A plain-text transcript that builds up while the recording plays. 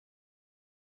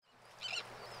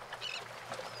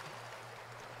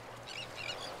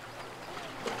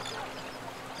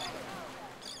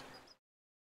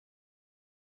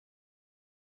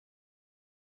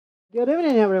Good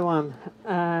evening, everyone.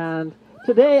 And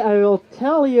today I will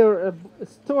tell you a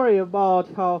story about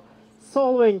how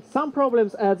solving some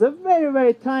problems at a very,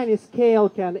 very tiny scale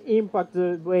can impact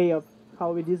the way of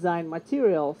how we design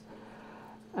materials.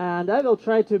 And I will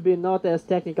try to be not as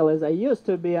technical as I used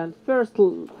to be. And first,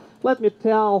 let me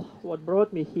tell what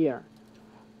brought me here.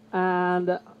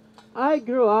 And I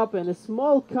grew up in a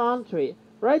small country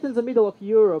right in the middle of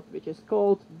Europe, which is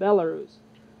called Belarus.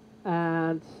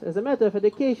 And as a matter of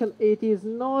education, it is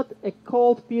not a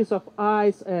cold piece of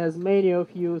ice as many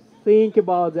of you think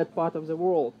about that part of the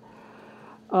world.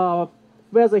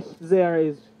 Weather there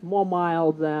is more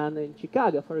mild than in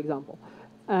Chicago, for example.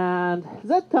 And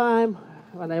that time,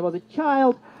 when I was a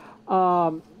child,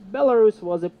 Belarus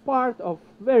was a part of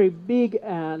very big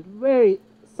and very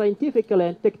scientifically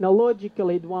and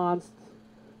technologically advanced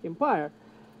empire.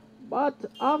 But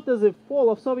after the fall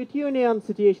of Soviet Union,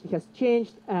 situation has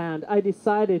changed, and I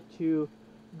decided to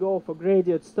go for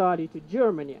graduate study to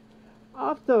Germany.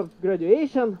 After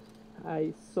graduation,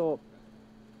 I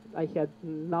had a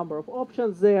number of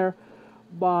options there,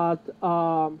 but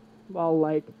well,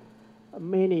 like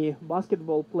many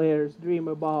basketball players dream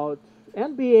about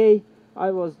NBA,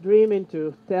 I was dreaming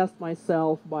to test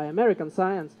myself by American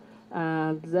science.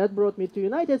 And that brought me to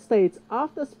United States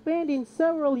after spending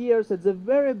several years at the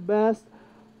very best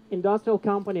industrial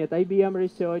company at IBM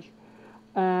Research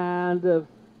and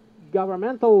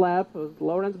governmental lab,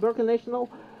 Lawrence Berkeley National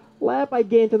Lab. I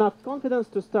gained enough confidence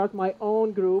to start my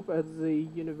own group at the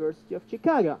University of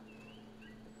Chicago.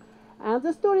 And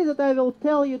the story that I will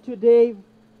tell you today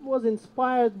was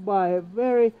inspired by a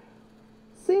very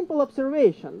simple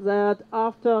observation that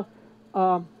after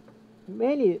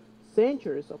many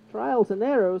centuries of trials and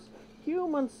errors,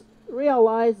 humans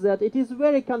realize that it is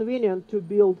very convenient to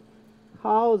build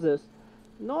houses,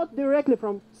 not directly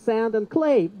from sand and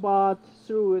clay, but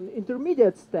through an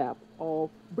intermediate step of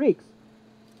bricks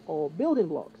or building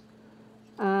blocks.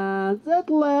 And that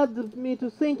led me to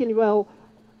thinking, well,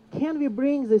 can we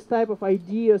bring this type of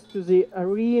ideas to the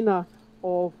arena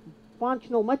of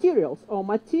functional materials, or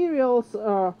materials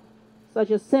such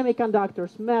as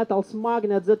semiconductors, metals,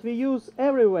 magnets that we use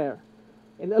everywhere,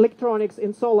 in electronics,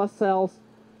 in solar cells,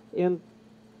 in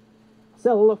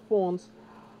cellular phones.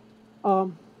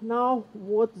 Now,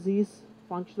 what these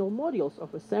functional modules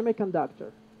of a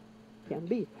semiconductor can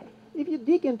be. If you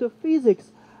dig into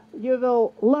physics, you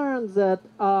will learn that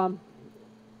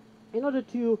in order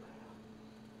to,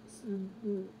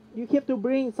 you have to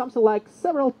bring something like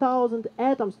several thousand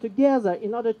atoms together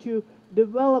in order to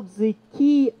develop the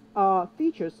key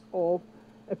features of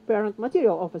a parent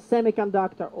material, of a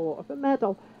semiconductor or of a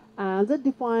metal, and that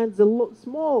defines the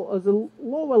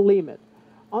lower limit.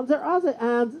 On the other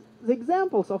hand, the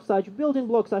examples of such building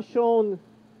blocks are shown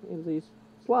in this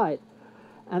slide,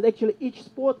 and actually each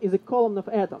spot is a column of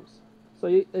atoms, so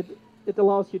it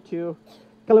allows you to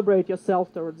calibrate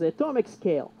yourself towards the atomic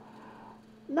scale.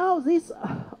 Now these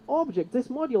objects, these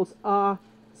modules, are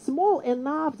small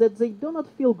enough that they do not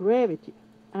feel gravity.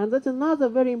 And that's another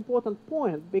very important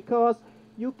point, because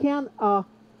you can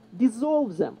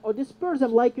dissolve them or disperse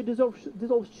them like you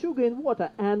dissolve sugar in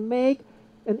water and make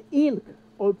an ink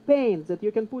or paint that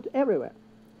you can put everywhere.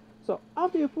 So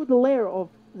after you put a layer of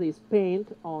this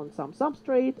paint on some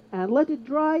substrate and let it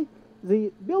dry,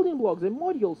 the building blocks, the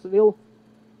modules, will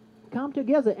come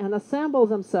together and assemble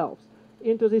themselves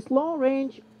into this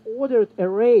long-range ordered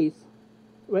arrays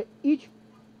where each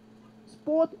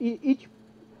spot, each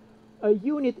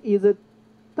unit is a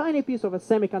tiny piece of a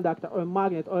semiconductor or a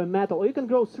magnet or a metal, or you can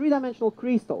grow three-dimensional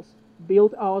crystals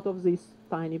built out of these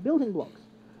tiny building blocks.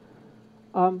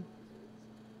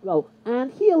 Well,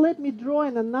 and here let me draw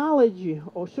an analogy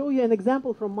or show you an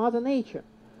example from Mother Nature.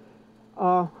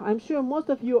 I'm sure most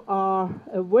of you are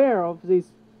aware of these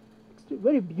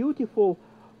very beautiful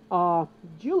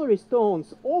jewelry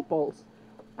stones, opals,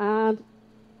 and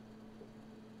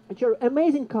which are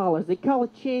amazing colors. The color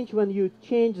change when you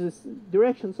change the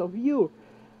directions of view.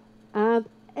 And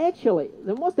actually,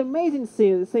 the most amazing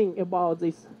thing about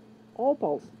these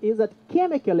opals is that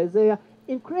chemically they are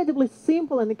incredibly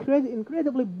simple and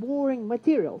incredibly boring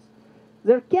materials.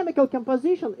 Their chemical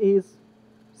composition is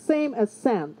same as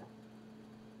sand.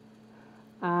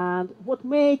 And what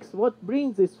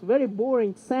brings this very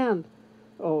boring sand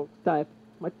type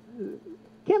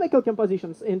chemical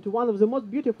compositions into one of the most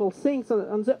beautiful things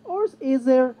on the Earth is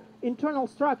their internal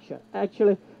structure.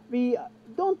 Actually, we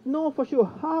don't know for sure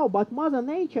how, but Mother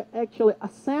Nature actually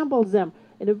assembles them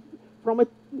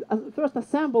first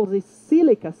assembles this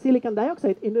silicon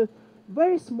dioxide, in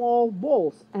very small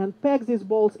balls and packs these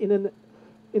balls in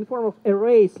form of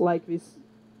arrays like we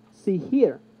see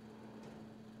here.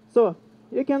 So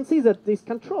you can see that this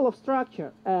control of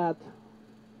structure can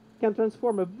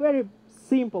transform a very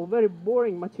simple, very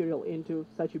boring material into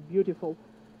such a beautiful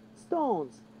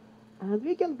stones. And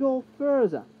we can go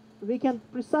further. We can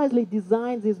precisely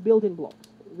design these building blocks.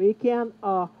 We can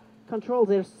control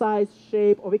their size,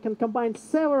 shape, or we can combine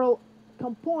several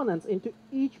components into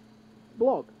each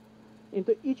block,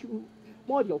 into each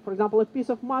module. For example, a piece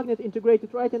of magnet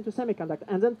integrated right into semiconductor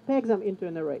and then peg them into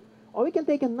an array. Or we can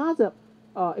take another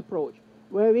approach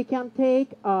where we can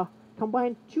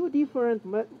combine two different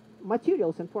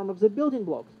materials in form of the building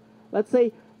blocks. Let's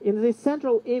say in this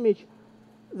central image,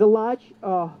 the large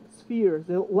sphere,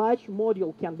 the large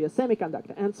module can be a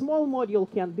semiconductor, and small module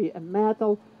can be a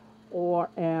metal or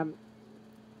a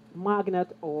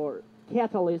magnet or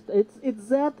catalyst. It's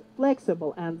that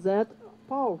flexible and that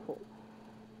powerful.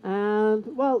 And,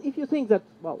 well, if you think that,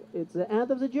 well, it's the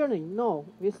end of the journey, no,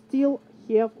 we still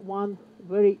have one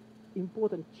very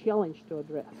important challenge to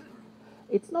address.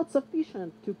 It's not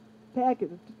sufficient to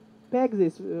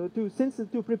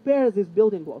to prepare these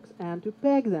building blocks and to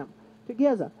peg them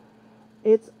together.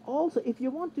 It's also, if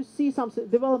you want to see some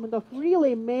development of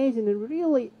really amazing and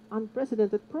really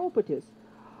unprecedented properties,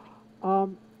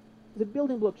 the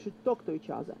building blocks should talk to each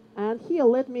other. And here,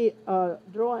 let me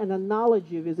draw an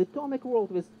analogy with the atomic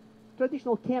world, with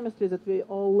traditional chemistry that we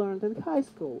all learned in high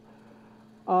school.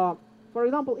 For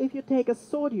example, if you take a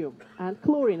sodium and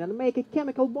chlorine and make a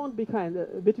chemical bond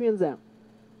between them,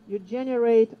 you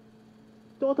generate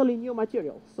totally new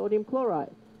material, sodium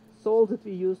chloride, salt that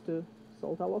we use to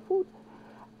salt our food.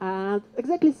 And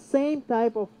exactly same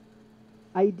type of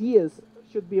ideas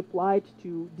should be applied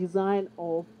to design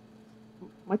of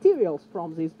materials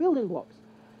from these building blocks.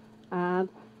 And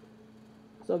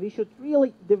so we should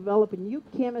really develop a new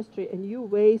chemistry and new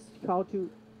ways how to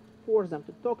force them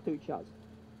to talk to each other.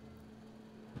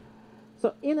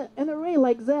 So in an array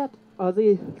like that,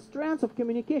 the strands of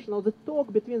communication or the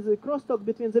crosstalk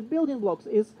between the building blocks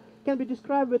can be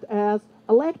described as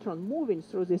electron moving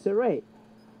through this array.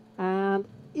 And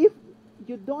if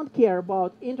you don't care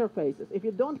about interfaces, if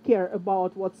you don't care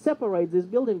about what separates these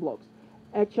building blocks,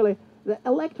 actually the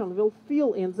electron will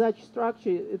feel in such structure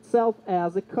itself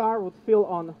as a car would feel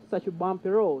on such a bumpy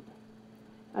road.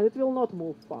 And it will not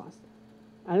move fast.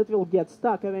 And it will get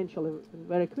stuck eventually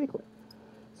very quickly.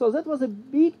 So that was a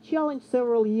big challenge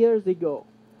several years ago.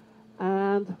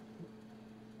 And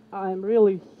I'm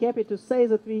really happy to say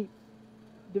that we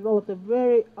developed a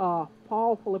very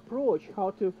powerful approach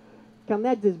how to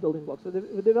connect these building blocks.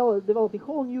 We developed a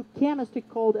whole new chemistry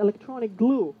called electronic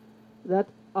glue that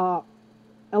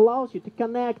allows you to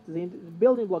connect the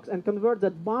building blocks and convert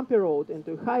that bumpy road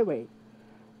into highway.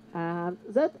 And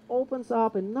that opens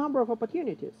up a number of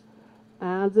opportunities.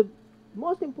 And the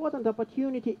most important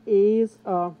opportunity is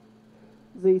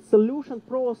the solution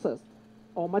processed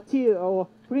or material or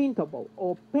printable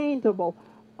or paintable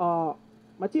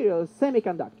materials,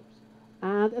 semiconductors.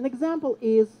 And an example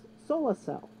is solar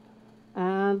cell.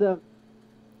 And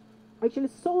actually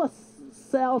solar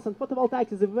cells and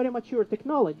photovoltaics is a very mature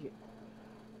technology.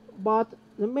 But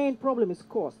the main problem is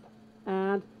cost.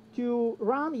 And to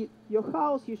run your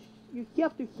house, you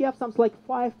have to have something like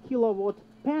 5 kilowatt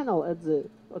panel at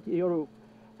your roof.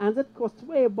 And that costs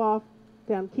way above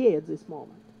 10K at this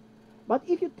moment. But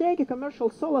if you take a commercial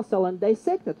solar cell and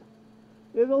dissect it,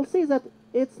 you will see that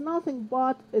it's nothing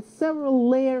but several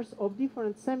layers of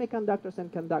different semiconductors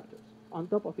and conductors on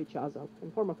top of each other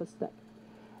in form of a stack.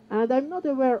 And I'm not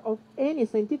aware of any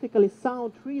scientifically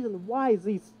sound reason why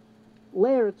this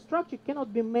layered structure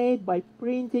cannot be made by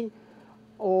printing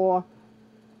or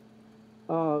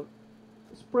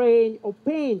spraying or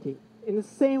painting in the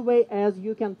same way as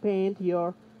you can paint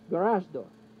your garage door.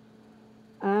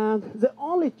 And the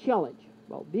only challenge,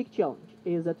 well, big challenge,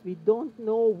 is that we don't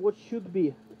know what should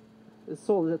be that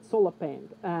solar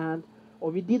paint,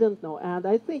 or we didn't know. And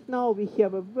I think now we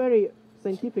have a very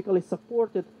scientifically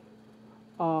supported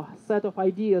set of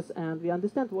ideas, and we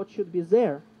understand what should be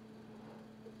there.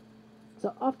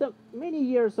 So after many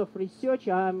years of research,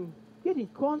 I'm getting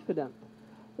confident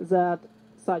that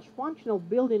such functional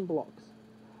building blocks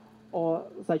or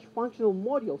such functional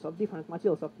modules of different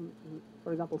materials,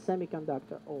 for example,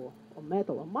 semiconductor or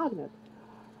metal or magnet,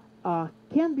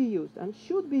 can be used and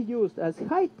should be used as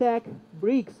high-tech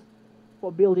bricks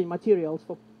for building materials,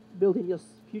 for building your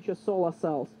future solar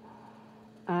cells.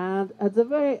 And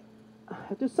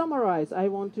to summarize, I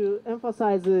want to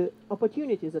emphasize the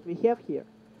opportunities that we have here.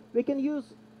 We can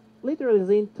use literally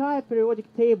the entire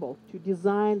periodic table to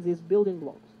design these building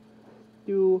blocks,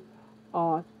 to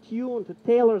to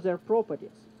tailor their properties,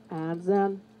 and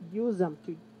then use them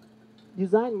to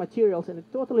design materials in a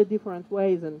totally different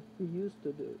way than we used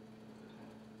to do.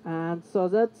 And so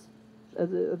that's,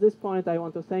 at this point, I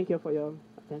want to thank you for your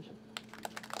attention.